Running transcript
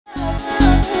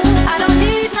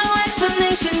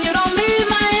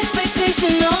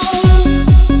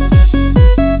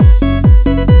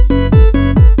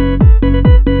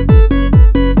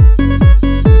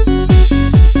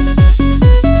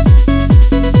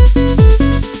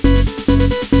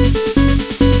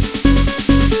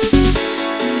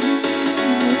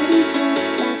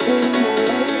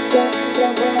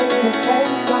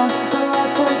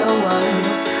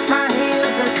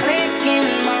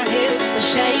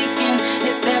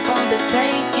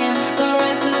taking the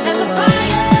rest of the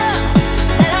fire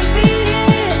that I'm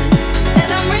feeding as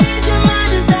I'm reaching my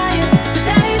desire. The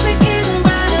days are getting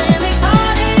brighter and they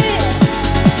call it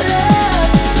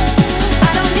love.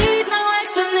 I don't need no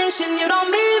explanation, you don't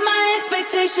meet my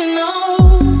expectation, no.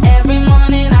 Every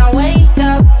morning I wake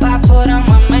up, I put on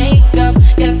my